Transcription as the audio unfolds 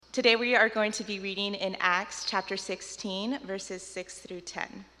Today we are going to be reading in Acts chapter 16, verses 6 through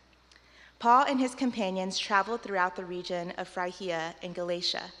 10. Paul and his companions traveled throughout the region of Phrygia and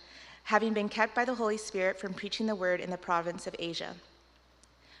Galatia, having been kept by the Holy Spirit from preaching the word in the province of Asia.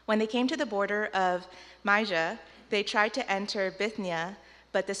 When they came to the border of Mysia, they tried to enter Bithynia,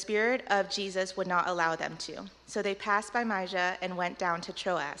 but the Spirit of Jesus would not allow them to. So they passed by Mysia and went down to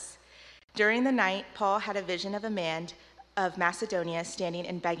Troas. During the night, Paul had a vision of a man of Macedonia standing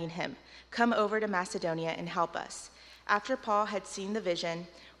and begging him, "Come over to Macedonia and help us." After Paul had seen the vision,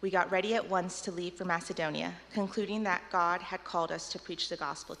 we got ready at once to leave for Macedonia, concluding that God had called us to preach the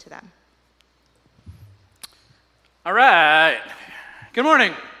gospel to them. All right. Good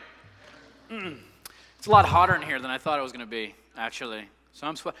morning. It's a lot hotter in here than I thought it was going to be, actually.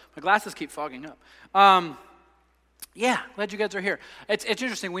 So my glasses keep fogging up. Glad you guys are here. It's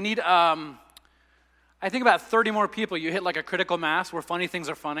interesting. We need, I think about 30 more people. You hit like a critical mass where funny things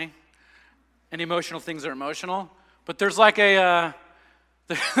are funny and emotional things are emotional. But there's like a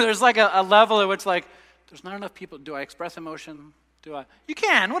level at which like there's not enough people. Do I express emotion? You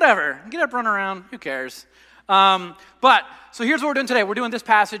can, whatever. Get up, run around. Who cares? So here's what we're doing today. We're doing this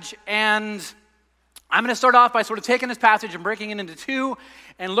passage, and I'm going to start off by sort of taking this passage and breaking it into two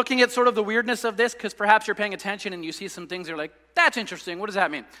and looking at sort of the weirdness of this, because perhaps you're paying attention and you see some things you're like, that's interesting. What does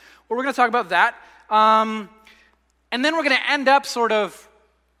that mean? Well, we're going to talk about that. And then we're going to end up sort of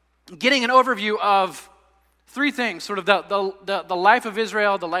getting an overview of three things, sort of the life of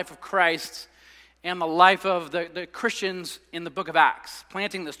Israel, the life of Christ, and the life of the Christians in the book of Acts,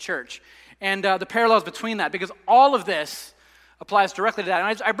 planting this church, and the parallels between that, because all of this applies directly to that.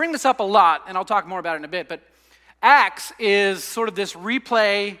 And I bring this up a lot, and I'll talk more about it in a bit, but Acts is sort of this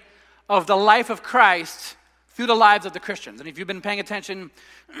replay of the life of Christ through the lives of the Christians. And if you've been paying attention,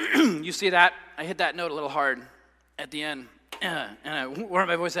 you see that. I hit that note a little hard at the end. Where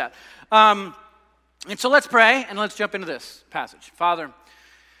my voice at? And so let's pray, and let's jump into this passage. Father,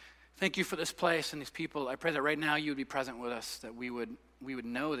 thank you for this place and these people. I pray that right now you would be present with us, that we would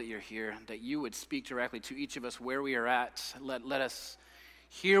know that you're here, that you would speak directly to each of us where we are at. Let us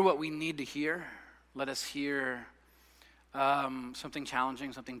hear what we need to hear. Let us hear something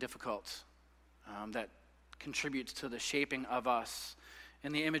challenging, something difficult that contributes to the shaping of us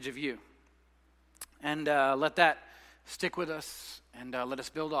in the image of you. And let that stick with us, and let us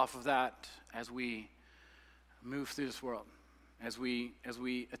build off of that as we move through this world, as we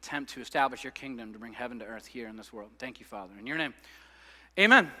attempt to establish your kingdom to bring heaven to earth here in this world. Thank you, Father. In your name,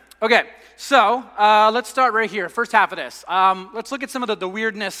 amen. Okay, so let's start right here, first half of this. Let's look at some of the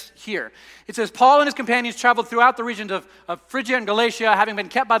weirdness here. It says, Paul and his companions traveled throughout the regions of Phrygia and Galatia, having been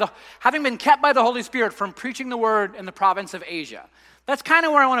kept by the Holy Spirit from preaching the word in the province of Asia. That's kind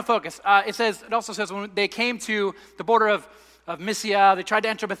of where I want to focus. It also says when they came to the border of Mysia, they tried to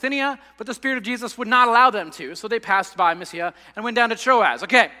enter Bithynia, but the Spirit of Jesus would not allow them to, so they passed by Mysia and went down to Troas.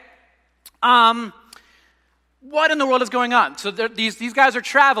 Okay. What in the world is going on? So these guys are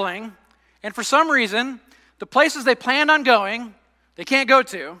traveling, and for some reason, the places they planned on going, they can't go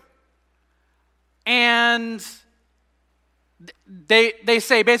to, and they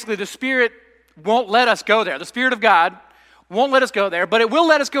say basically the Spirit won't let us go there. The Spirit of God won't let us go there, but it will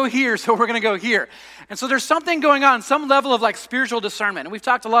let us go here, so we're going to go here. And so there's something going on, some level of like spiritual discernment, and we've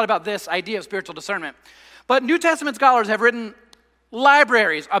talked a lot about this idea of spiritual discernment. But New Testament scholars have written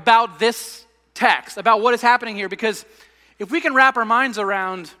libraries about this text, about what is happening here, because if we can wrap our minds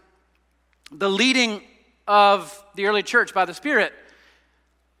around the leading of the early church by the Spirit,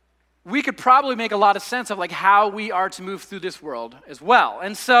 we could probably make a lot of sense of like how we are to move through this world as well.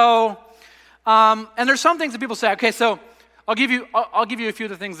 And so, and there's some things that people say, okay, so I'll give you a few of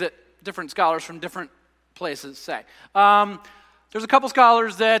the things that different scholars from different places say. There's a couple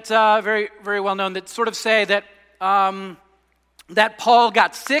scholars that very, very well known that sort of say that that Paul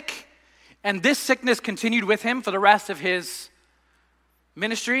got sick, and this sickness continued with him for the rest of his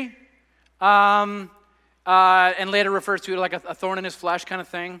ministry, and later refers to it like a thorn in his flesh kind of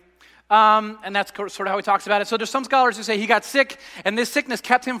thing. And that's sort of how he talks about it. So there's some scholars who say he got sick, and this sickness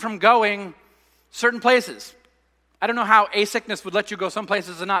kept him from going certain places. I don't know how a sickness would let you go some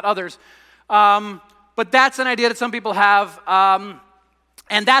places and not others, but that's an idea that some people have,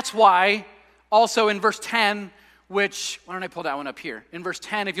 and that's why also in verse 10, which, why don't I pull that one up here? In verse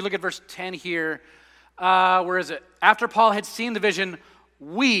 10, if you look at verse 10 here, where is it? After Paul had seen the vision,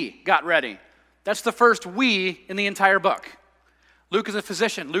 we got ready. That's the first we in the entire book. Luke is a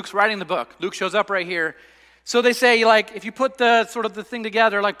physician. Luke's writing the book. Luke shows up right here. So they say, like, if you put the sort of the thing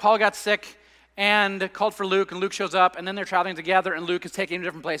together, like Paul got sick, and called for Luke, and Luke shows up, and then they're traveling together, and Luke is taking him to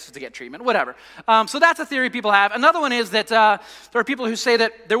different places to get treatment, whatever. So that's a theory people have. Another one is that there are people who say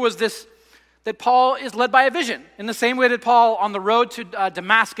that there was this, that Paul is led by a vision. In the same way that Paul, on the road to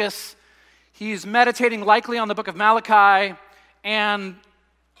Damascus, he's meditating likely on the book of Malachi, and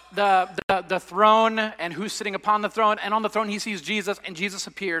the throne, and who's sitting upon the throne, and on the throne he sees Jesus, and Jesus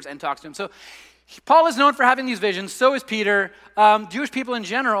appears and talks to him. So Paul is known for having these visions, so is Peter. Jewish people in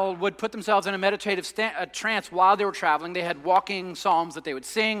general would put themselves in a meditative trance while they were traveling. They had walking psalms that they would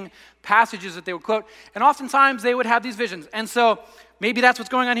sing, passages that they would quote, and oftentimes they would have these visions. And so maybe that's what's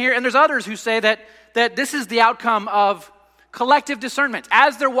going on here. And there's others who say that this is the outcome of collective discernment.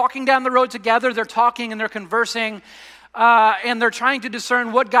 As they're walking down the road together, they're talking and they're conversing, and they're trying to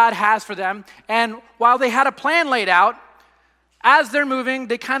discern what God has for them. And while they had a plan laid out, as they're moving,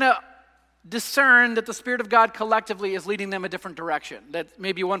 they kind of discern that the Spirit of God collectively is leading them a different direction. That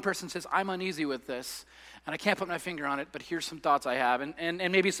maybe one person says, I'm uneasy with this, and I can't put my finger on it, but here's some thoughts I have. And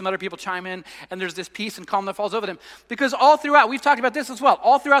maybe some other people chime in, and there's this peace and calm that falls over them. Because all throughout, we've talked about this as well,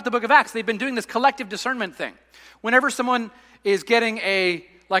 all throughout the book of Acts, they've been doing this collective discernment thing. Whenever someone is getting a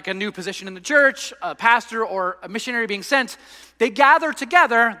new position in the church, a pastor or a missionary being sent, they gather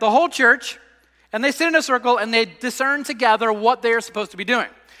together, the whole church, and they sit in a circle, and they discern together what they're supposed to be doing.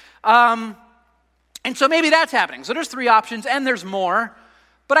 And so maybe that's happening. So there's 3 options, and there's more,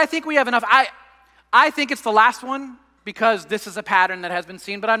 but I think we have enough. I think it's the last one because this is a pattern that has been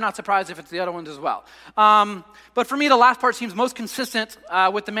seen, but I'm not surprised if it's the other ones as well. But for me, the last part seems most consistent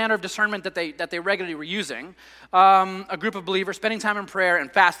with the manner of discernment that they regularly were using. A group of believers spending time in prayer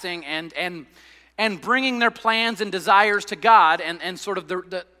and fasting and bringing their plans and desires to God, and sort of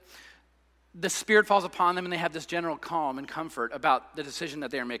the Spirit falls upon them, and they have this general calm and comfort about the decision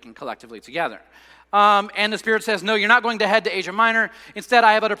that they are making collectively together. And the Spirit says, no, you're not going to head to Asia Minor. Instead,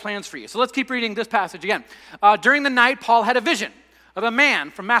 I have other plans for you. So let's keep reading this passage again. During the night, Paul had a vision of a man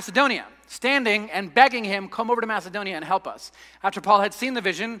from Macedonia standing and begging him, come over to Macedonia and help us. After Paul had seen the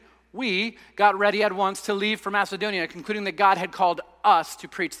vision, we got ready at once to leave for Macedonia, concluding that God had called us to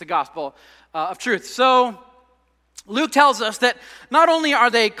preach the gospel of truth. So Luke tells us that not only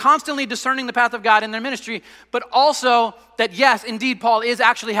are they constantly discerning the path of God in their ministry, but also that, yes, indeed, Paul is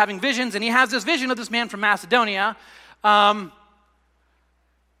actually having visions, and he has this vision of this man from Macedonia. And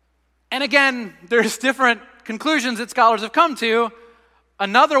again, there's different conclusions that scholars have come to,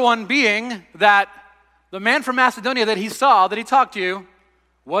 another one being that the man from Macedonia that he saw, that he talked to,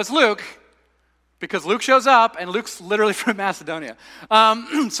 was Luke, because Luke shows up, and Luke's literally from Macedonia.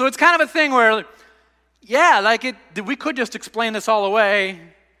 So it's kind of a thing where, yeah, we could just explain this all away.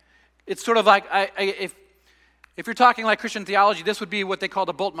 It's sort of like, if you're talking like Christian theology, this would be what they call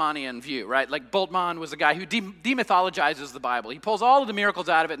the Bultmannian view, right? Like Bultmann was a guy who demythologizes the Bible. He pulls all of the miracles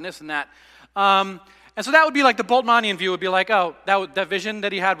out of it and this and that. And so that would be like the Bultmannian view would be like, oh, that vision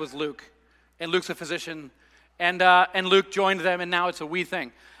that he had was Luke, and Luke's a physician, and Luke joined them, and now it's a we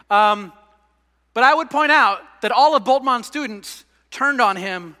thing. But I would point out that all of Bultmann's students turned on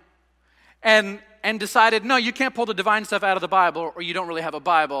him and decided, no, you can't pull the divine stuff out of the Bible, or you don't really have a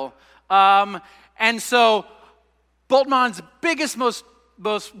Bible. And so Bultmann's biggest, most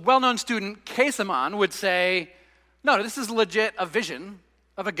well-known student, Casamon, would say, no, this is legit a vision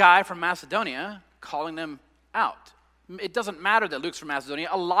of a guy from Macedonia calling them out. It doesn't matter that Luke's from Macedonia.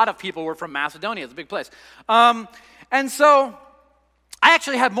 A lot of people were from Macedonia. It's a big place. And so I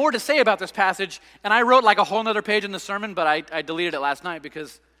actually had more to say about this passage, and I wrote like a whole other page in the sermon, but I deleted it last night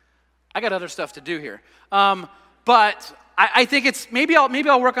because I got other stuff to do here. But I think it's, maybe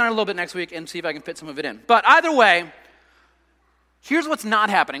I'll work on it a little bit next week and see if I can fit some of it in. But either way, here's what's not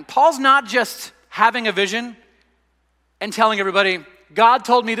happening. Paul's not just having a vision and telling everybody, God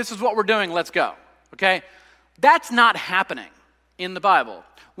told me this is what we're doing, let's go, okay? That's not happening in the Bible.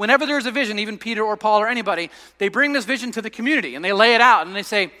 Whenever there's a vision, even Peter or Paul or anybody, they bring this vision to the community and they lay it out and they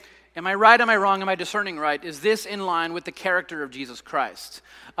say, am I right, am I wrong, am I discerning right? Is this in line with the character of Jesus Christ?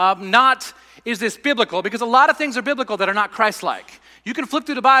 Not, is this biblical? Because a lot of things are biblical that are not Christ-like. You can flip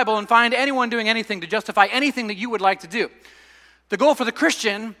through the Bible and find anyone doing anything to justify anything that you would like to do. The goal for the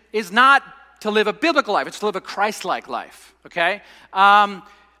Christian is not to live a biblical life, it's to live a Christ-like life, okay?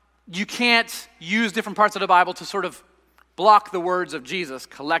 You can't use different parts of the Bible to sort of block the words of Jesus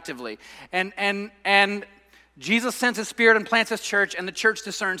collectively. And Jesus sends his Spirit and plants his church, and the church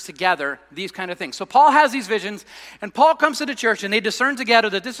discerns together these kind of things. So Paul has these visions, and Paul comes to the church, and they discern together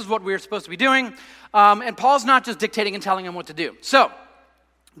that this is what we're supposed to be doing. And Paul's not just dictating and telling them what to do. So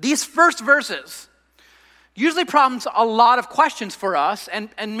these first verses usually prompts a lot of questions for us,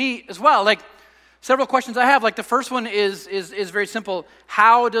 and me as well. Like several questions I have. Like the first one is very simple.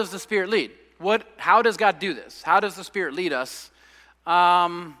 How does the Spirit lead? how does God do this? How does the Spirit lead us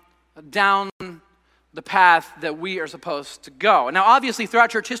down the path that we are supposed to go? Now, obviously, throughout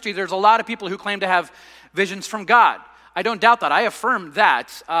church history, there's a lot of people who claim to have visions from God. I don't doubt that. I affirm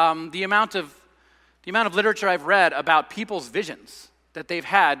that. The amount of literature I've read about people's visions that they've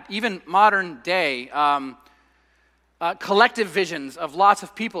had, even modern day, collective visions of lots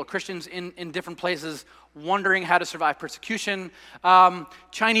of people, Christians in different places, wondering how to survive persecution.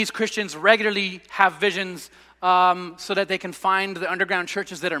 Chinese Christians regularly have visions so that they can find the underground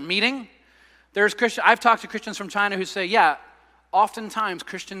churches that are meeting. I've talked to Christians from China who say, yeah, oftentimes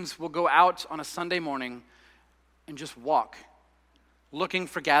Christians will go out on a Sunday morning and just walk, looking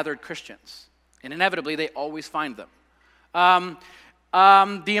for gathered Christians. And inevitably, they always find them. I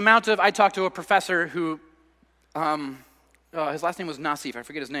talked to a professor who, his last name was Nassif, I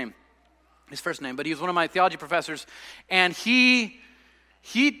forget his first name, but he was one of my theology professors, and he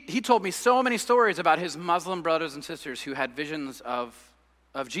told me so many stories about his Muslim brothers and sisters who had visions of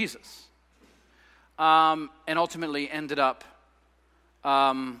Jesus, and ultimately ended up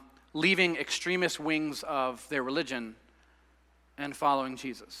leaving extremist wings of their religion and following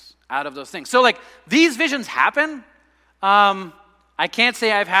Jesus out of those things. So, these visions happen. I can't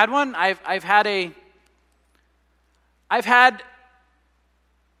say I've had one. I've had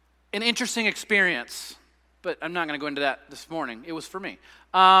an interesting experience, but I'm not going to go into that this morning. It was for me,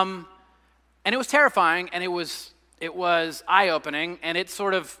 and it was terrifying, and it was eye-opening, and it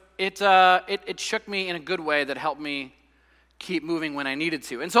shook me in a good way that helped me keep moving when I needed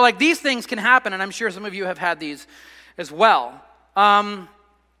to. And so, these things can happen, and I'm sure some of you have had these as well.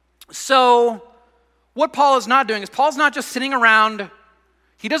 So what Paul is not doing is Paul's not just sitting around.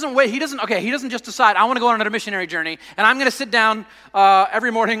 He doesn't just decide, I want to go on a missionary journey, and I'm going to sit down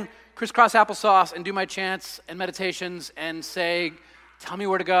every morning, crisscross applesauce, and do my chants and meditations and say, tell me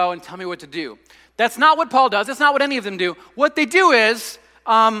where to go and tell me what to do. That's not what Paul does. That's not what any of them do. What they do is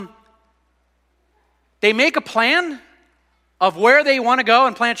they make a plan of where they want to go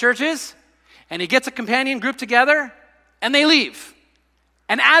and plant churches, and he gets a companion group together, and they leave.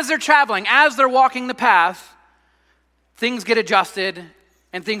 And as they're traveling, as they're walking the path, things get adjusted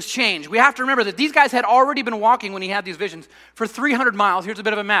and things change. We have to remember that these guys had already been walking when he had these visions for 300 miles. Here's a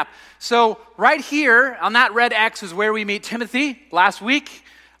bit of a map. So right here on that red X is where we meet Timothy last week.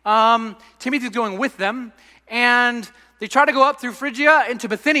 Timothy's going with them, and they try to go up through Phrygia into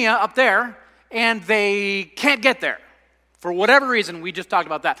Bithynia up there, and they can't get there. For whatever reason, we just talked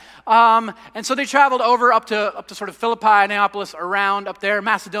about that. And so they traveled over up to sort of Philippi, Neapolis, around up there.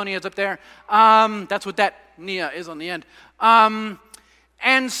 Macedonia is up there. That's what that Nia is on the end.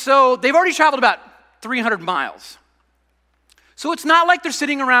 And so they've already traveled about 300 miles. So it's not like they're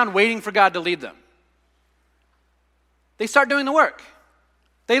sitting around waiting for God to lead them. They start doing the work.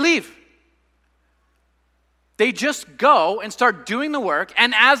 They leave. They just go and start doing the work.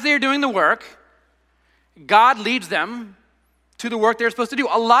 And as they're doing the work, God leads them to the work they're supposed to do.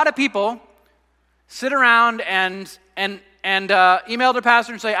 A lot of people sit around and email their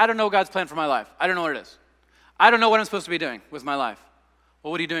pastor and say, I don't know God's plan for my life. I don't know what it is. I don't know what I'm supposed to be doing with my life. Well,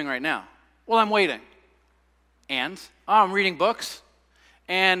 what are you doing right now? Well, I'm waiting. And I'm reading books,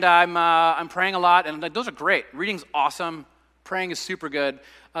 and I'm praying a lot, and those are great. Reading's awesome. Praying is super good.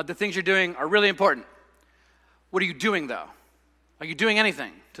 The things you're doing are really important. What are you doing, though? Are you doing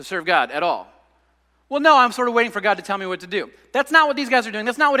anything to serve God at all? Well, no, I'm sort of waiting for God to tell me what to do. That's not what these guys are doing.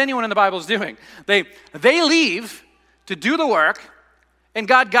 That's not what anyone in the Bible is doing. They leave to do the work, and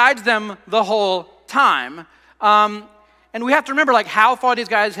God guides them the whole time. And we have to remember, how far these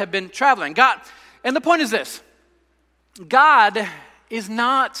guys have been traveling. And the point is this: God is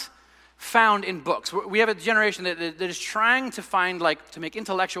not found in books. We have a generation that is trying to find, to make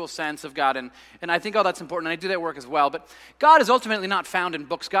intellectual sense of God, and I think all that's important, and I do that work as well. But God is ultimately not found in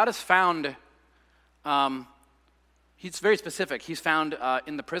books. God is found. He's very specific. He's found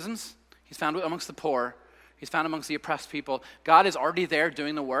in the prisons. He's found amongst the poor. He's found amongst the oppressed people. God is already there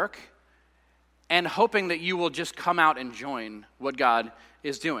doing the work and hoping that you will just come out and join what God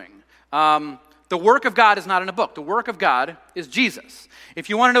is doing. The work of God is not in a book. The work of God is Jesus. If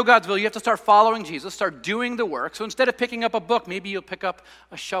you want to know God's will, you have to start following Jesus, start doing the work. So instead of picking up a book, maybe you'll pick up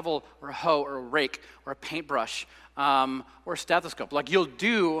a shovel or a hoe or a rake or a paintbrush or a stethoscope. You'll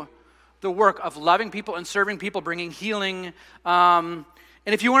do the work of loving people and serving people, bringing healing.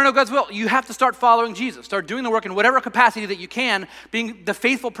 And if you want to know God's will, you have to start following Jesus. Start doing the work in whatever capacity that you can, being the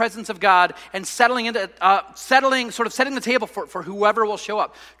faithful presence of God and setting the table for whoever will show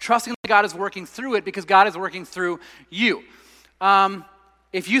up. Trusting that God is working through it because God is working through you.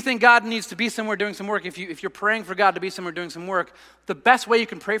 if you think God needs to be somewhere doing some work, if you're praying for God to be somewhere doing some work, the best way you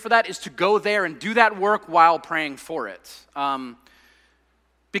can pray for that is to go there and do that work while praying for it.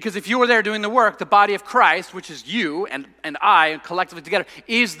 Because if you were there doing the work, the body of Christ, which is you and I collectively together,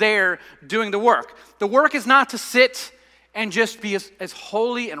 is there doing the work. The work is not to sit and just be as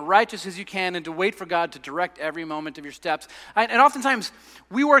holy and righteous as you can and to wait for God to direct every moment of your steps. And oftentimes,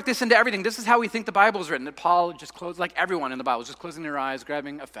 we work this into everything. This is how we think the Bible is written, that Paul just closed, like everyone in the Bible, just closing their eyes,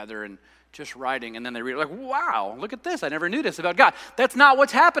 grabbing a feather and just writing, and then they read it like, wow, look at this. I never knew this about God. That's not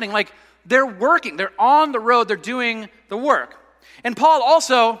what's happening. Like, they're working. They're on the road. They're doing the work. And Paul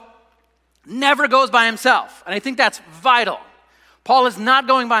also never goes by himself, and I think that's vital. Paul is not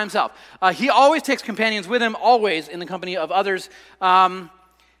going by himself. He always takes companions with him, always in the company of others.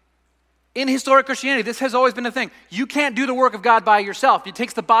 In historic Christianity, this has always been a thing. You can't do the work of God by yourself. It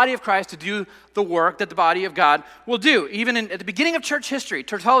takes the body of Christ to do the work that the body of God will do. Even at the beginning of church history,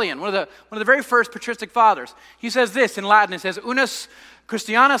 Tertullian, one of the very first patristic fathers, he says this in Latin. It says, unus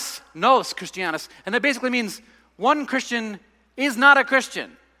Christianus, nullus Christianus. And that basically means one Christian is not a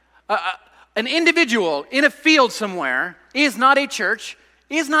Christian. An individual in a field somewhere is not a church,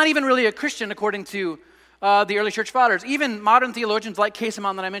 is not even really a Christian according to the early church fathers. Even modern theologians like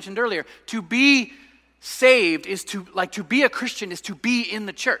Casemon that I mentioned earlier, to be saved is to be a Christian is to be in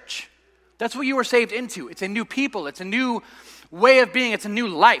the church. That's what you were saved into. It's a new people. It's a new way of being. It's a new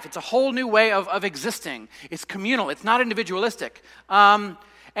life. It's a whole new way of existing. It's communal. It's not individualistic. And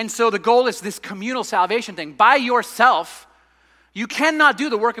so the goal is this communal salvation thing. By yourself, you cannot do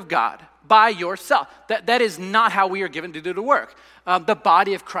the work of God. By yourself. That is not how we are given to do the work. The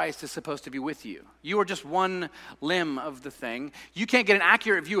body of Christ is supposed to be with you. You are just one limb of the thing. You can't get an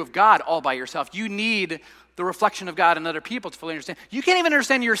accurate view of God all by yourself. You need the reflection of God in other people to fully understand. You can't even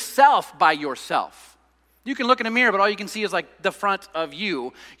understand yourself by yourself. You can look in a mirror, but all you can see is like the front of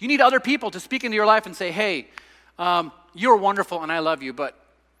you. You need other people to speak into your life and say, hey, you're wonderful and I love you, but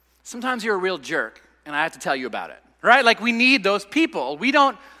sometimes you're a real jerk and I have to tell you about it. Right? Like we need those people. We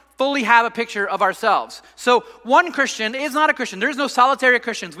don't fully have a picture of ourselves. So one Christian is not a Christian. There is no solitary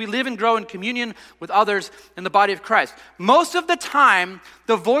Christians. We live and grow in communion with others in the body of Christ. Most of the time,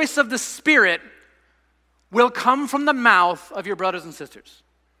 the voice of the Spirit will come from the mouth of your brothers and sisters.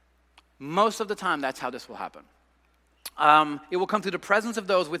 Most of the time, that's how this will happen. It will come through the presence of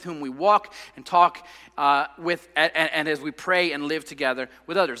those with whom we walk and talk with, and as we pray and live together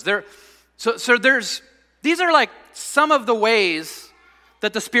with others. These are like some of the ways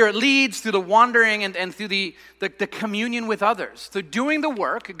that the Spirit leads through the wandering and through the communion with others. Through doing the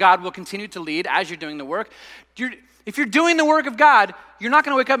work, God will continue to lead as you're doing the work. If you're doing the work of God, you're not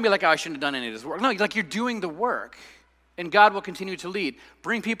going to wake up and be like, oh, I shouldn't have done any of this work. No, like you're doing the work, and God will continue to lead.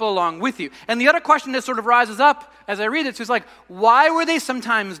 Bring people along with you. And the other question that sort of rises up as I read it is like, why were they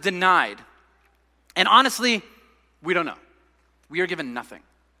sometimes denied? And honestly, we don't know. We are given nothing.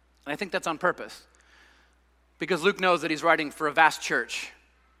 And I think that's on purpose. Because Luke knows that he's writing for a vast church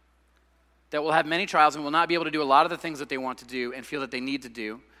that will have many trials and will not be able to do a lot of the things that they want to do and feel that they need to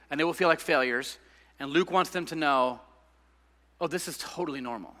do, and they will feel like failures. And Luke wants them to know, oh, this is totally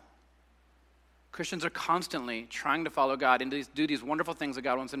normal. Christians are constantly trying to follow God and do these wonderful things that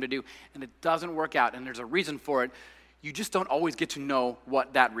God wants them to do, and it doesn't work out, and there's a reason for it. You just don't always get to know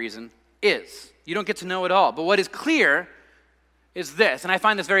what that reason is. You don't get to know it all. But what is clear is this, and I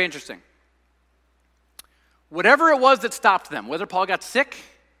find this very interesting. Whatever it was that stopped them, whether Paul got sick,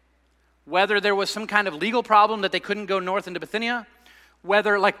 whether there was some kind of legal problem that they couldn't go north into Bithynia,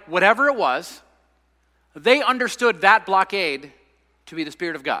 whatever it was, they understood that blockade to be the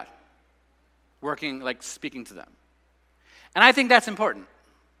Spirit of God working, speaking to them. And I think that's important.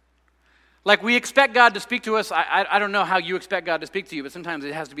 Like we expect God to speak to us. I don't know how you expect God to speak to you, but sometimes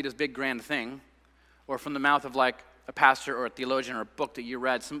it has to be this big grand thing, or from the mouth of like a pastor or a theologian or a book that you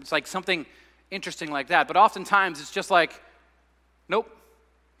read. It's like something interesting like that. But oftentimes it's just like, nope,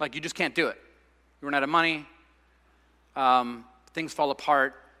 like you just can't do it. You run out of money, things fall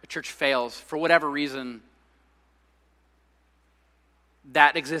apart, a church fails for whatever reason.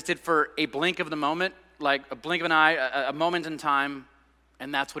 That existed for a blink of the moment, like a blink of an eye, a moment in time,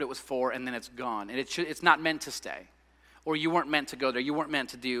 and that's what it was for, and then it's gone. And it's not meant to stay. Or you weren't meant to go there. You weren't meant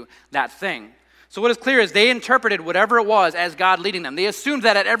to do that thing. So what is clear is they interpreted whatever it was as God leading them. They assumed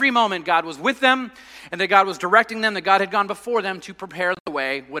that at every moment God was with them and that God was directing them, that God had gone before them to prepare the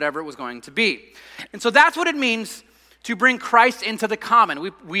way, whatever it was going to be. And so that's what it means to bring Christ into the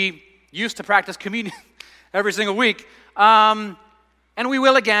common. We used to practice communion every single week, and we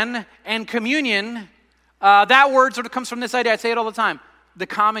will again. And communion, that word sort of comes from this idea. I say it all the time. The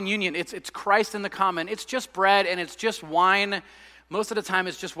common union. It's Christ in the common. It's just bread and it's just wine Most of the time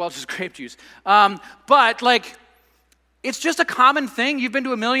it's just Welch's grape juice. But like, it's just a common thing. You've been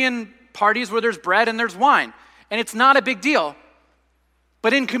to a million parties where there's bread and there's wine, and it's not a big deal.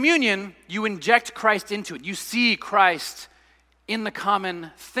 But in communion, you inject Christ into it. You see Christ in the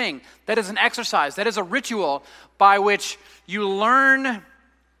common thing. That is an exercise. That is a ritual by which you learn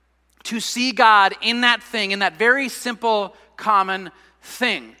to see God in that thing, in that very simple, common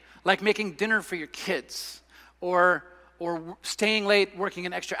thing, like making dinner for your kids, or staying late, working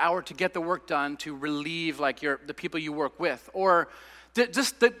an extra hour to get the work done to relieve like the people you work with, or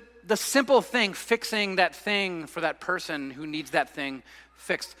just the simple thing, fixing that thing for that person who needs that thing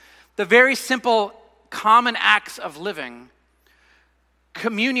fixed. The very simple, common acts of living.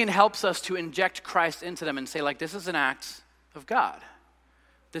 Communion helps us to inject Christ into them and say, like, this is an act of God.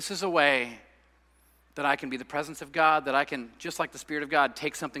 This is a way that I can be the presence of God, that I can, just like the Spirit of God,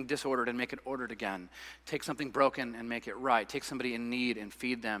 take something disordered and make it ordered again. Take something broken and make it right. Take somebody in need and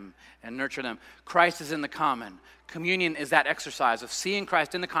feed them and nurture them. Christ is in the common. Communion is that exercise of seeing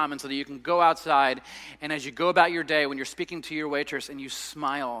Christ in the common so that you can go outside, and as you go about your day, when you're speaking to your waitress and you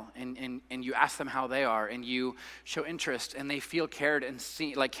smile and you ask them how they are and you show interest and they feel cared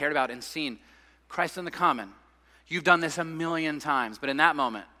about and seen. Christ in the common. You've done this a million times, but in that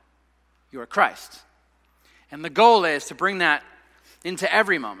moment, you are Christ. And the goal is to bring that into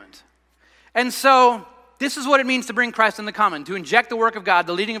every moment. And so this is what it means to bring Christ in the common, to inject the work of God,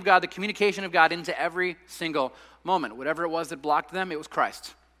 the leading of God, the communication of God into every single moment. Whatever it was that blocked them, it was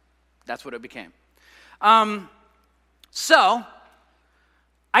Christ. That's what it became. So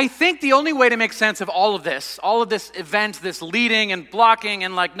I think the only way to make sense of all of this event, this leading and blocking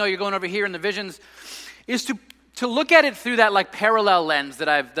and like, no, you're going over here in the visions, is to look at it through that like parallel lens that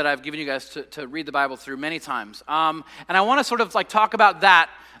I've given you guys to read the Bible through many times. And I want to sort of like talk about that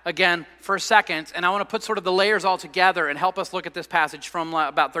again for a second, and I want to put sort of the layers all together and help us look at this passage from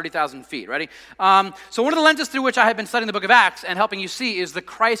about 30,000 feet. Ready? So one of the lenses through which I have been studying the book of Acts and helping you see is the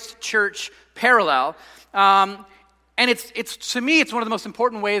Christ Church parallel. And it's to me, it's one of the most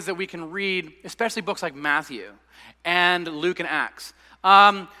important ways that we can read, especially books like Matthew and Luke and Acts.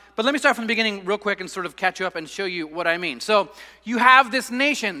 But let me start from the beginning real quick and sort of catch you up and show you what I mean. So you have this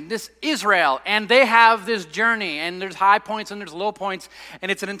nation, this Israel, and they have this journey, and there's high points and there's low points,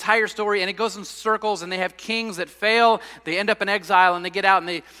 and it's an entire story, and it goes in circles, and they have kings that fail, they end up in exile, and they get out,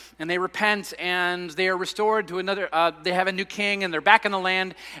 and they repent, and they are restored to another, they have a new king, and they're back in the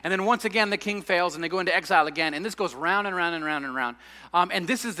land, and then once again the king fails, and they go into exile again, and this goes round and round and round and round. And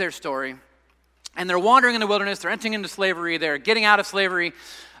this is their story. And they're wandering in the wilderness, they're entering into slavery, they're getting out of slavery.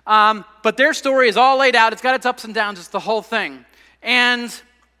 But their story is all laid out. It's got its ups and downs. It's the whole thing. And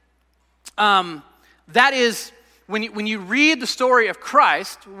that is, when you read the story of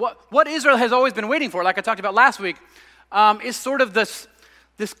Christ, what Israel has always been waiting for, like I talked about last week, is sort of this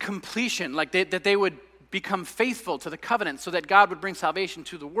completion, like that they would become faithful to the covenant so that God would bring salvation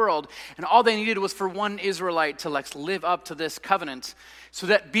to the world. And all they needed was for one Israelite to like live up to this covenant so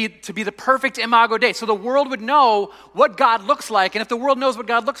that to be the perfect imago Dei. So the world would know what God looks like. And if the world knows what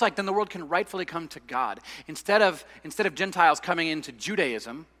God looks like, then the world can rightfully come to God. Instead of Gentiles coming into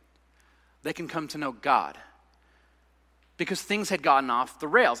Judaism, they can come to know God. Because things had gotten off the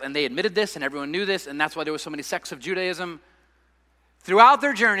rails. And they admitted this and everyone knew this. And that's why there were so many sects of Judaism. Throughout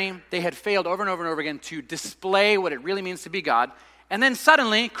their journey, they had failed over and over and over again to display what it really means to be God. And then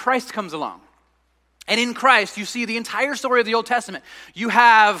suddenly, Christ comes along. And in Christ, you see the entire story of the Old Testament. You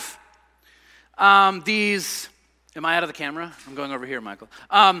have these... Am I out of the camera? I'm going over here, Michael.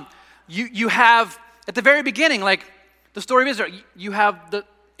 You have, at the very beginning, like the story of Israel, you have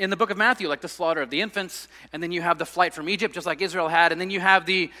in the book of Matthew, like the slaughter of the infants, and then you have the flight from Egypt, just like Israel had, and then you have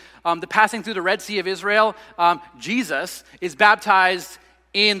the passing through the Red Sea of Israel. Jesus is baptized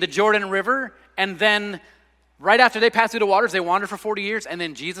in the Jordan River, and then right after they pass through the waters, they wander for 40 years, and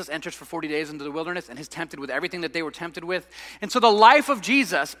then Jesus enters for 40 days into the wilderness and is tempted with everything that they were tempted with. And so the life of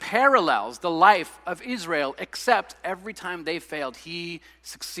Jesus parallels the life of Israel, except every time they failed, he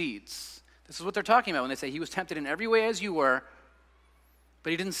succeeds. This is what they're talking about when they say he was tempted in every way as you were, but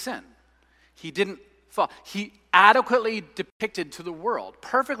he didn't sin. He didn't fall. He adequately depicted to the world,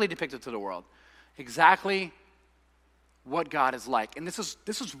 perfectly depicted to the world, exactly what God is like. And this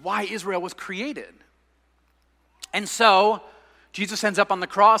is why Israel was created. And so Jesus ends up on the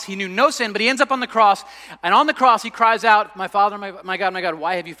cross. He knew no sin, but he ends up on the cross. And on the cross, he cries out, my Father, my God,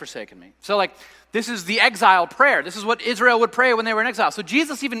 why have you forsaken me? So like, this is the exile prayer. This is what Israel would pray when they were in exile. So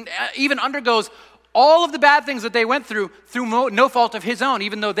Jesus even undergoes all of the bad things that they went through no fault of his own,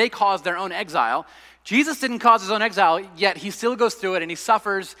 even though they caused their own exile. Jesus didn't cause his own exile, yet he still goes through it, and he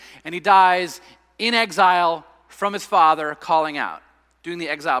suffers, and he dies in exile from his father, calling out, doing the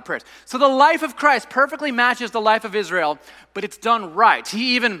exile prayers. So the life of Christ perfectly matches the life of Israel, but it's done right.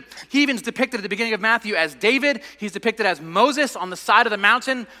 He even is depicted at the beginning of Matthew as David. He's depicted as Moses on the side of the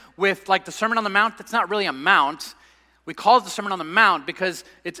mountain with like the Sermon on the Mount. That's not really a mount. We call it the Sermon on the Mount because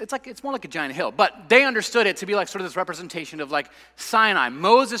it's more like a giant hill. But they understood it to be like sort of this representation of like Sinai.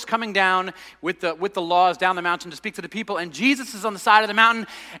 Moses coming down with the laws down the mountain to speak to the people, and Jesus is on the side of the mountain,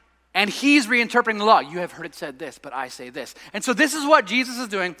 and he's reinterpreting the law. You have heard it said this, but I say this. And so this is what Jesus is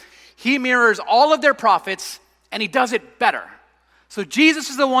doing. He mirrors all of their prophets, and he does it better. So Jesus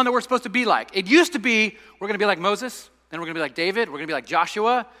is the one that we're supposed to be like. It used to be, we're going to be like Moses, then we're going to be like David, we're going to be like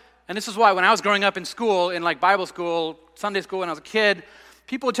Joshua. And this is why when I was growing up in school, in like Bible school, Sunday school when I was a kid,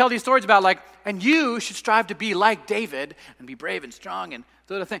 people would tell these stories about like, and you should strive to be like David and be brave and strong and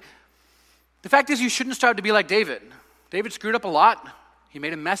do the thing. The fact is you shouldn't strive to be like David. David screwed up a lot. He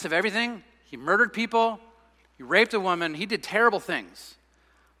made a mess of everything. He murdered people. He raped a woman. He did terrible things.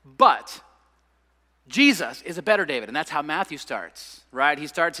 But Jesus is a better David, and that's how Matthew starts, right? He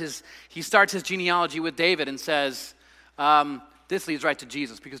starts his genealogy with David and says, this leads right to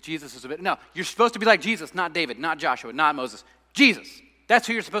Jesus because Jesus is a bit. No, you're supposed to be like Jesus, not David, not Joshua, not Moses. Jesus. That's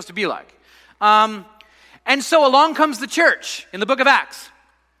who you're supposed to be like. And so along comes the church in the book of Acts.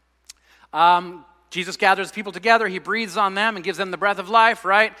 Jesus gathers people together. He breathes on them and gives them the breath of life,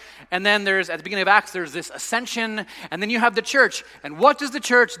 right? And then at the beginning of Acts, there's this ascension. And then you have the church. And what does the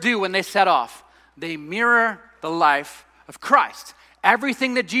church do when they set off? They mirror the life of Christ.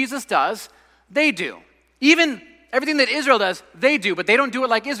 Everything that Jesus does, they do. Even everything that Israel does, they do, but they don't do it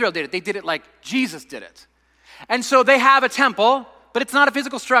like Israel did it. They did it like Jesus did it. And so they have a temple, but it's not a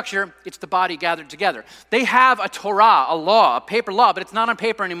physical structure. It's the body gathered together. They have a Torah, a law, a paper law, but it's not on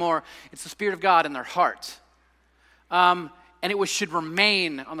paper anymore. It's the Spirit of God in their heart. And it should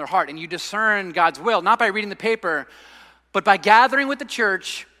remain on their heart. And you discern God's will, not by reading the paper, but by gathering with the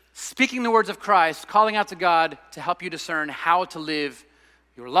church, speaking the words of Christ, calling out to God to help you discern how to live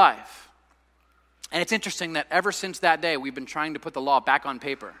your life. And it's interesting that ever since that day, we've been trying to put the law back on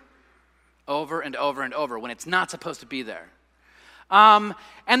paper over and over and over when it's not supposed to be there. And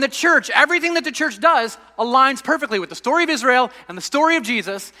the church, everything that the church does aligns perfectly with the story of Israel and the story of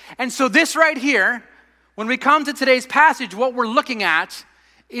Jesus. And so this right here, when we come to today's passage, what we're looking at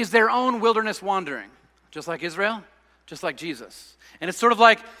is their own wilderness wandering. Just like Israel, just like Jesus. And it's sort of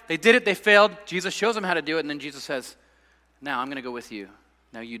like they did it, they failed. Jesus shows them how to do it, and then Jesus says, now I'm going to go with you.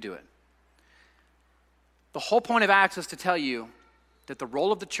 Now you do it. The whole point of Acts is to tell you that the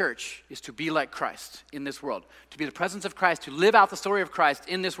role of the church is to be like Christ in this world, to be the presence of Christ, to live out the story of Christ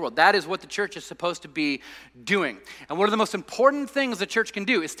in this world. That is what the church is supposed to be doing. And one of the most important things the church can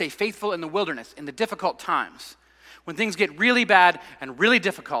do is stay faithful in the wilderness, in the difficult times. When things get really bad and really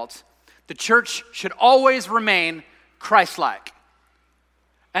difficult, the church should always remain Christ-like.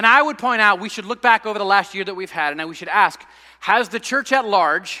 And I would point out, we should look back over the last year that we've had, and we should ask, has the church at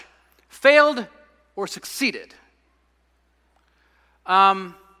large failed or succeeded? I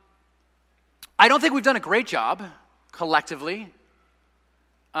don't think we've done a great job collectively.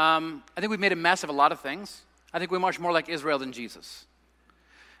 I think we've made a mess of a lot of things. I think we're much more like Israel than Jesus.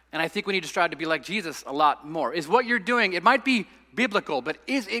 And I think we need to strive to be like Jesus a lot more. Is what you're doing, it might be biblical, but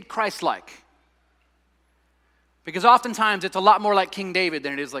is it Christ-like? Because oftentimes it's a lot more like King David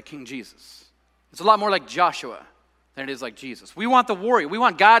than it is like King Jesus. It's a lot more like Joshua than it is like Jesus. We want the warrior. We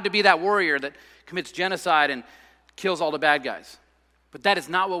want God to be that warrior that commits genocide and kills all the bad guys. But that is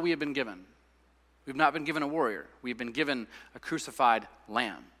not what we have been given. We've not been given a warrior. We've been given a crucified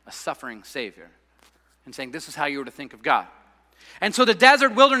lamb, a suffering Savior, and saying this is how you are to think of God. And so the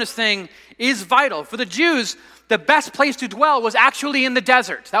desert wilderness thing is vital. For the Jews, the best place to dwell was actually in the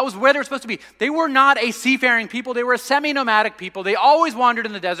desert. That was where they were supposed to be. They were not a seafaring people. They were a semi-nomadic people. They always wandered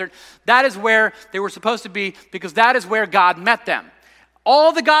in the desert. That is where they were supposed to be because that is where God met them.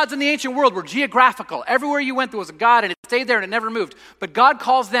 All the gods in the ancient world were geographical. Everywhere you went, there was a god, and it stayed there, and it never moved. But God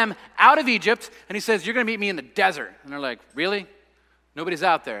calls them out of Egypt, and he says, you're going to meet me in the desert. And they're like, really? Nobody's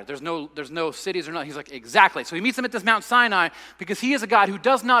out there. There's no cities or nothing. He's like, exactly. So he meets them at this Mount Sinai because he is a God who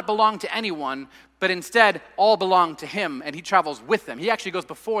does not belong to anyone, but instead all belong to him, and he travels with them. He actually goes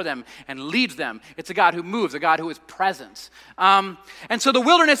before them and leads them. It's a God who moves, a God who is present. And so the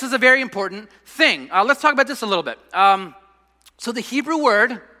wilderness is a very important thing. Let's talk about this a little bit. So the Hebrew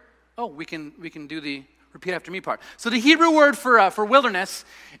word, we can do the repeat after me part. So the Hebrew word for wilderness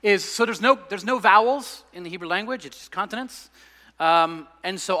is, so there's no vowels in the Hebrew language, it's just consonants.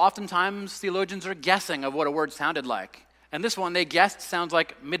 And so oftentimes theologians are guessing of what a word sounded like. And this one they guessed sounds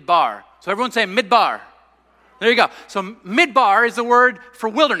like midbar. So everyone say midbar. There you go. So midbar is the word for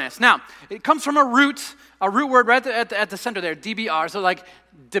wilderness. Now, it comes from a root word right at the center there, DBR, so like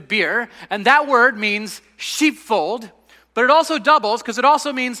debir. And that word means sheepfold, but it also doubles because it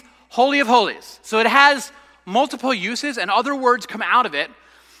also means holy of holies. So it has multiple uses and other words come out of it.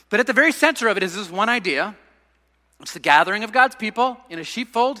 But at the very center of it is this one idea. It's the gathering of God's people in a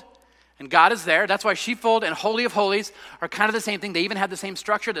sheepfold, and God is there. That's why sheepfold and holy of holies are kind of the same thing. They even have the same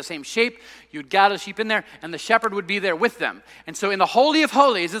structure, the same shape. You'd gather the sheep in there, and the shepherd would be there with them. And so in the holy of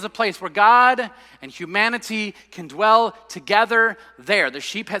holies is a place where God and humanity can dwell together there. The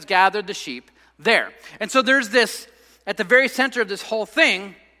sheep has gathered the sheep there. And so there's this, at the very center of this whole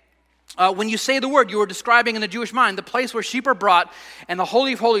thing, when you say the word, you are describing in the Jewish mind the place where sheep are brought, and the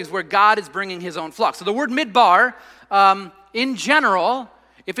holy of holies where God is bringing his own flock. So the word midbar, in general,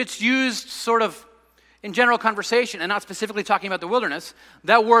 if it's used sort of in general conversation and not specifically talking about the wilderness,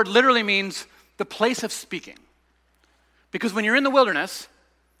 that word literally means the place of speaking. Because when you're in the wilderness,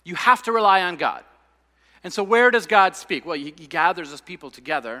 you have to rely on God. And so where does God speak? Well, he gathers his people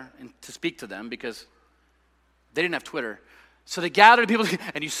together to speak to them because they didn't have Twitter. So they gather people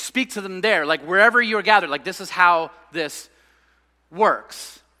and you speak to them there, like wherever you are gathered. Like this is how this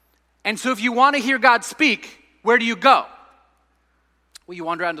works. And so if you want to hear God speak, where do you go? Well, you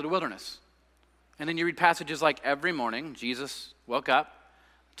wander out into the wilderness. And then you read passages like every morning, Jesus woke up,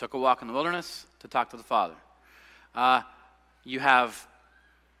 took a walk in the wilderness to talk to the Father. You have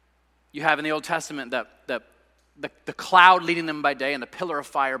in the Old Testament the cloud leading them by day and the pillar of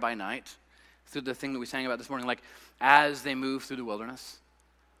fire by night, through the thing that we sang about this morning, like as they move through the wilderness.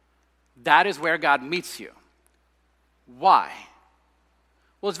 That is where God meets you. Why?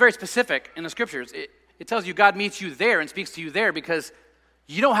 Well, it's very specific in the scriptures. It tells you God meets you there and speaks to you there because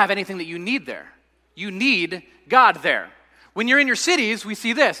you don't have anything that you need there. You need God there. When you're in your cities, we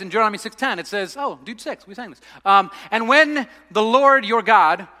see this. In Deuteronomy 6:10, it says, Dude 6, we sang this. And when the Lord your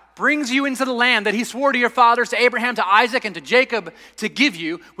God brings you into the land that he swore to your fathers, to Abraham, to Isaac, and to Jacob to give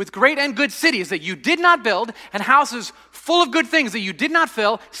you, with great and good cities that you did not build, and houses full of good things that you did not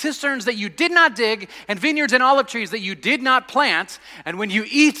fill, cisterns that you did not dig, and vineyards and olive trees that you did not plant, and when you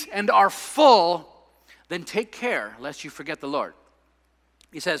eat and are full, then take care lest you forget the Lord.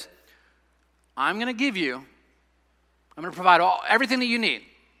 He says, I'm going to provide everything that you need.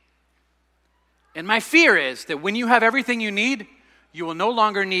 And my fear is that when you have everything you need, you will no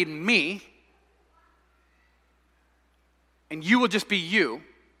longer need me, and you will just be you,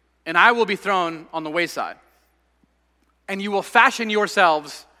 and I will be thrown on the wayside. And you will fashion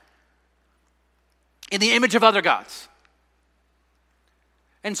yourselves in the image of other gods.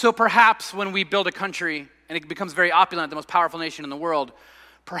 And so perhaps when we build a country and it becomes very opulent, the most powerful nation in the world,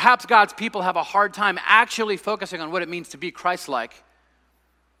 perhaps God's people have a hard time actually focusing on what it means to be Christ-like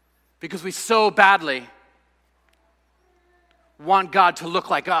because we so badly want God to look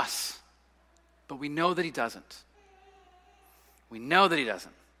like us, but we know that he doesn't. We know that he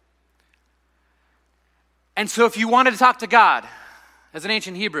doesn't. And so if you wanted to talk to God as an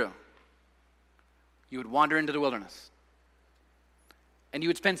ancient Hebrew, you would wander into the wilderness. And you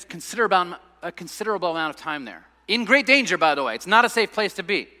would spend a considerable amount of time there. In great danger, by the way. It's not a safe place to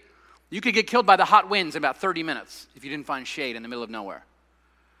be. You could get killed by the hot winds in about 30 minutes if you didn't find shade in the middle of nowhere.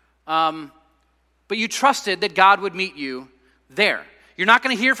 But you trusted that God would meet you there. You're not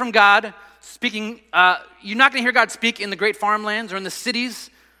going to hear from God speaking. You're not going to hear God speak in the great farmlands or in the cities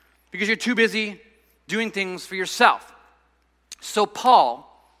because you're too busy doing things for yourself. So Paul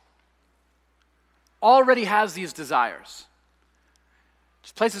already has these desires.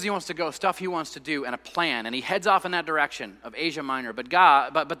 There's places he wants to go, stuff he wants to do, and a plan, and he heads off in that direction of Asia Minor.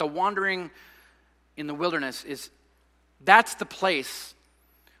 But the wandering in the wilderness that's the place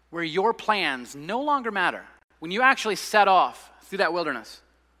where your plans no longer matter. When you actually set off through that wilderness,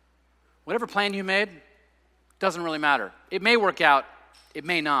 whatever plan you made doesn't really matter. It may work out, it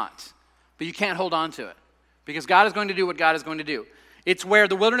may not, but you can't hold on to it because God is going to do what God is going to do. It's where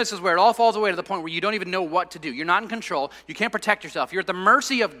the wilderness is where it all falls away to the point where you don't even know what to do. You're not in control. You can't protect yourself. You're at the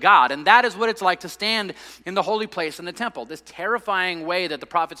mercy of God, and that is what it's like to stand in the holy place in the temple, this terrifying way that the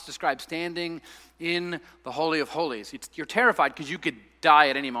prophets describe standing in the Holy of Holies. You're terrified because you could die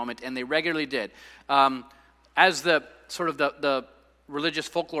at any moment, and they regularly did. As the sort of the religious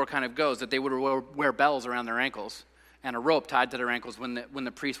folklore kind of goes, that they would wear bells around their ankles and a rope tied to their ankles when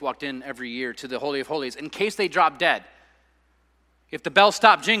the priest walked in every year to the Holy of Holies in case they dropped dead. If the bell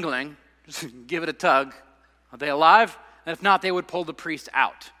stopped jingling, just give it a tug. Are they alive? And if not, they would pull the priest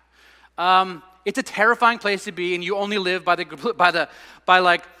out. It's a terrifying place to be, and you only live by they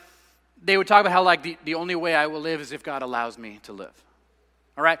would talk about how the only way I will live is if God allows me to live.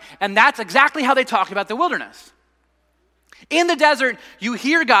 all right? And that's exactly how they talk about the wilderness. In the desert, you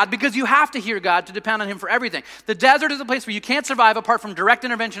hear God because you have to hear God to depend on him for everything. The desert is a place where you can't survive apart from direct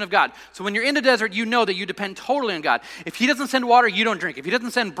intervention of God. So when you're in the desert, you know that you depend totally on God. If he doesn't send water, you don't drink. If he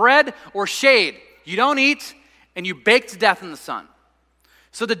doesn't send bread or shade, you don't eat, and you bake to death in the sun.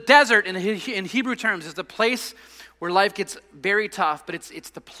 So the desert, in Hebrew terms, is the place where life gets very tough, but it's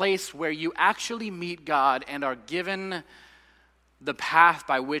the place where you actually meet God and are given the path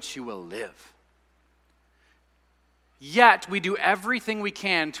by which you will live. Yet, we do everything we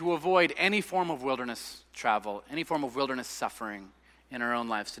can to avoid any form of wilderness travel, any form of wilderness suffering in our own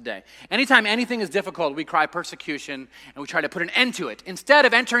lives today. Anytime anything is difficult, we cry persecution, and we try to put an end to it, instead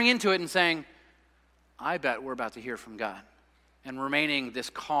of entering into it and saying, I bet we're about to hear from God, and remaining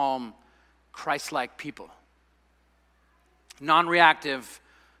this calm, Christ-like people. Non-reactive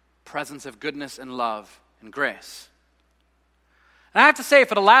presence of goodness and love and grace. And I have to say,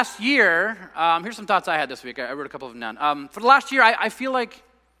 for the last year, here's some thoughts I had this week. I wrote a couple of them down. For the last year, I feel like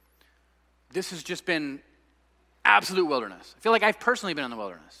this has just been absolute wilderness. I feel like I've personally been in the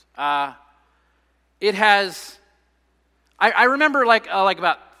wilderness. It has, I remember like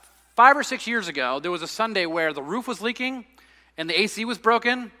about 5 or 6 years ago, there was a Sunday where the roof was leaking and the AC was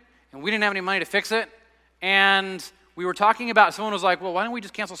broken and we didn't have any money to fix it. And we were talking about, someone was like, well, why don't we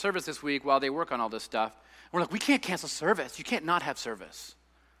just cancel service this week while they work on all this stuff? We're like, we can't cancel service. You can't not have service.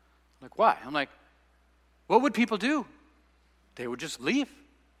 I'm like, why? I'm like, what would people do? They would just leave.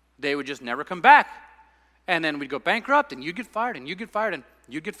 They would just never come back. And then we'd go bankrupt, and you'd get fired, and you'd get fired, and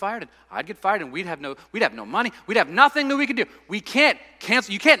you'd get fired, and I'd get fired, and we'd have no money. We'd have nothing that we could do. We can't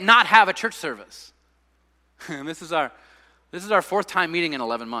cancel. You can't not have a church service. And this is our fourth time meeting in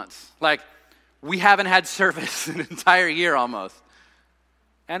 11 months. Like, we haven't had service an entire year almost.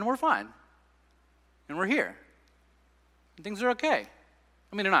 And we're fine. And we're here. And things are okay.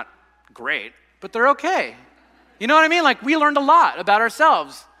 I mean, they're not great, but they're okay. You know what I mean? Like, we learned a lot about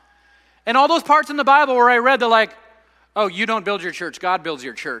ourselves. And all those parts in the Bible where I read, they're like, oh, you don't build your church, God builds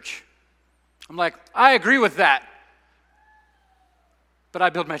your church. I'm like, I agree with that. But I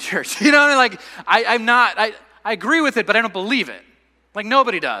build my church. You know what I mean? Like, I agree with it, but I don't believe it. Like,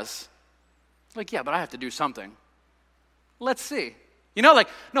 nobody does. Like, yeah, but I have to do something. Let's see. You know, like,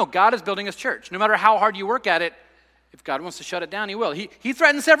 no, God is building his church. No matter how hard you work at it, if God wants to shut it down, he will. He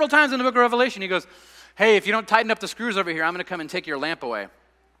threatened several times in the book of Revelation. He goes, hey, if you don't tighten up the screws over here, I'm going to come and take your lamp away.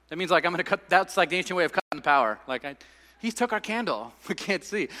 That means, like, I'm going to cut, that's like the ancient way of cutting the power. Like, he took our candle. We can't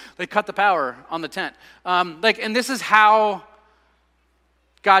see. They cut the power on the tent. And this is how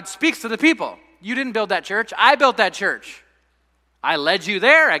God speaks to the people. You didn't build that church. I built that church. I led you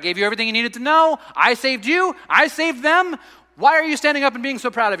there. I gave you everything you needed to know. I saved you. I saved them. Why are you standing up and being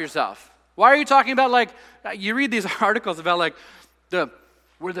so proud of yourself? Why are you talking about, like, you read these articles about, like,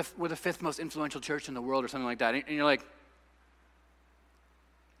 we're the fifth most influential church in the world or something like that, and you're like,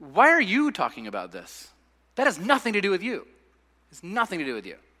 why are you talking about this? That has nothing to do with you. It's nothing to do with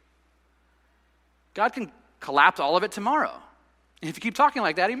you. God can collapse all of it tomorrow. And if you keep talking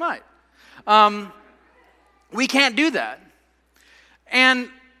like that, he might. We can't do that. And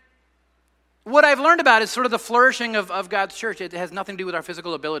what I've learned about is sort of the flourishing of God's church. It has nothing to do with our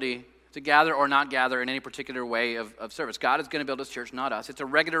physical ability to gather or not gather in any particular way of service. God is going to build his church, not us. It's a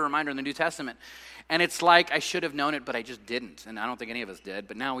regular reminder in the New Testament. And it's like I should have known it, but I just didn't. And I don't think any of us did,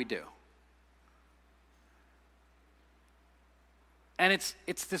 but now we do. And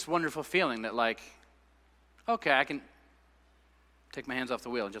it's this wonderful feeling that, like, okay, I can take my hands off the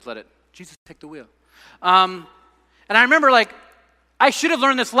wheel and just let it, Jesus, take the wheel. And I remember, like, I should have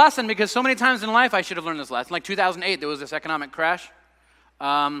learned this lesson because so many times in life I should have learned this lesson. Like 2008, there was this economic crash.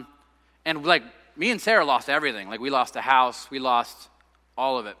 And like me and Sarah lost everything. Like we lost the house, we lost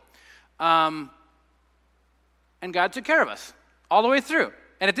all of it. And God took care of us all the way through.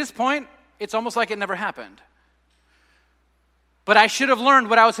 And at this point, it's almost like it never happened. But I should have learned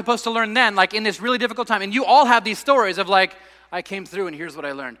what I was supposed to learn then, like in this really difficult time. And you all have these stories of like, I came through and here's what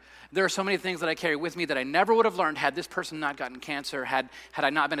I learned. There are so many things that I carry with me that I never would have learned had this person not gotten cancer, had I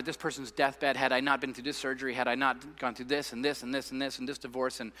not been at this person's deathbed, had I not been through this surgery, had I not gone through this and this and this and this and this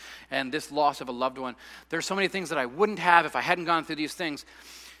divorce and this loss of a loved one. There are so many things that I wouldn't have if I hadn't gone through these things.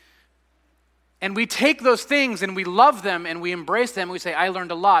 And we take those things and we love them and we embrace them and we say, I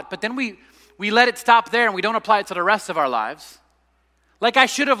learned a lot. But then we let it stop there and we don't apply it to the rest of our lives. Like I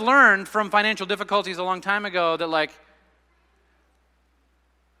should have learned from financial difficulties a long time ago that like,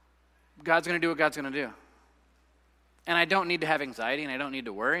 God's going to do what God's going to do. And I don't need to have anxiety and I don't need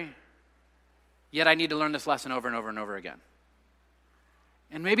to worry. Yet I need to learn this lesson over and over and over again.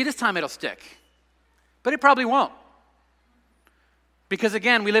 And maybe this time it'll stick. But it probably won't. Because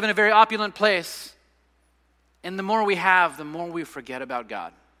again, we live in a very opulent place, and the more we have, the more we forget about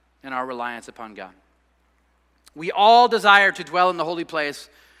God and our reliance upon God. We all desire to dwell in the holy place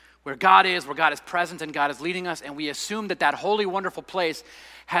where God is present, and God is leading us, and we assume that that holy, wonderful place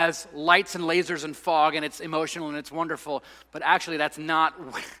has lights and lasers and fog, and it's emotional and it's wonderful, but actually that's not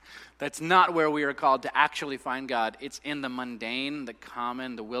where we are called to actually find God. It's in the mundane, the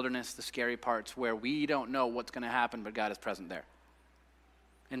common, the wilderness, the scary parts where we don't know what's going to happen, but God is present there.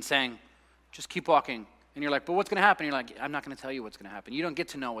 And saying, just keep walking. And you're like, but what's going to happen? You're like, I'm not going to tell you what's going to happen. You don't get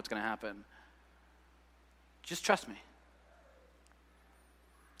to know what's going to happen. Just trust me.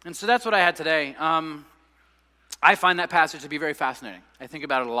 And so that's what I had today. I find that passage to be very fascinating. I think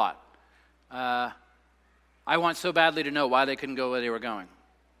about it a lot. I want so badly to know why they couldn't go where they were going.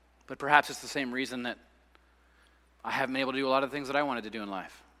 But perhaps it's the same reason that I haven't been able to do a lot of things that I wanted to do in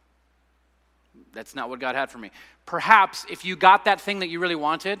life. That's not what God had for me. Perhaps if you got that thing that you really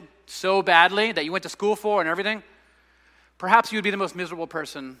wanted so badly, that you went to school for and everything, perhaps you would be the most miserable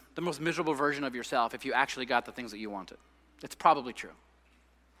person, the most miserable version of yourself if you actually got the things that you wanted. It's probably true.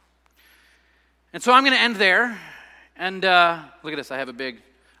 And so I'm going to end there. And look at this. I have a big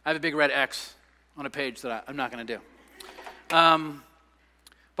red X on a page that I'm not going to do.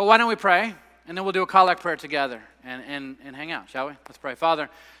 But why don't we pray, and then we'll do a collect prayer together and hang out, shall we? Let's pray. Father,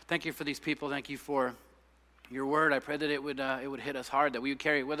 thank you for these people. Thank you for your word. I pray that it would hit us hard, that we would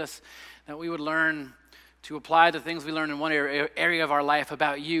carry it with us, that we would learn to apply the things we learn in one area of our life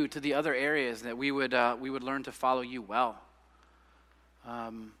about you to the other areas, that we would learn to follow you well.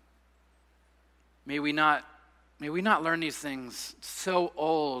 May we not learn these things so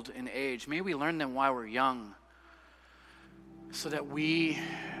old in age. May we learn them while we're young, so that we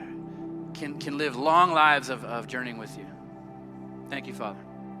can live long lives of journeying with you. Thank you, Father,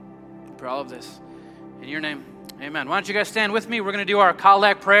 for all of this. In your name, amen. Why don't you guys stand with me? We're going to do our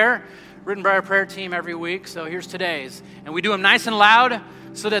collect prayer, written by our prayer team every week. So here's today's. And we do them nice and loud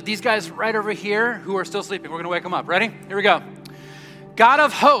so that these guys right over here who are still sleeping, we're going to wake them up. Ready? Here we go. God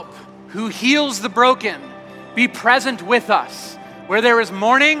of hope, who heals the broken, be present with us. Where there is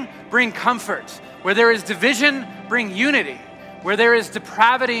mourning, bring comfort. Where there is division, bring unity. Where there is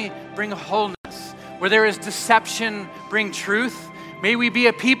depravity, bring wholeness. Where there is deception, bring truth. May we be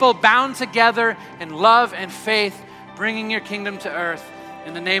a people bound together in love and faith, bringing your kingdom to earth.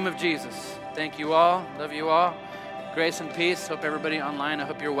 In the name of Jesus. Thank you all. Love you all. Grace and peace. Hope everybody online, I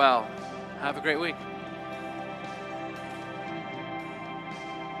hope you're well. Have a great week.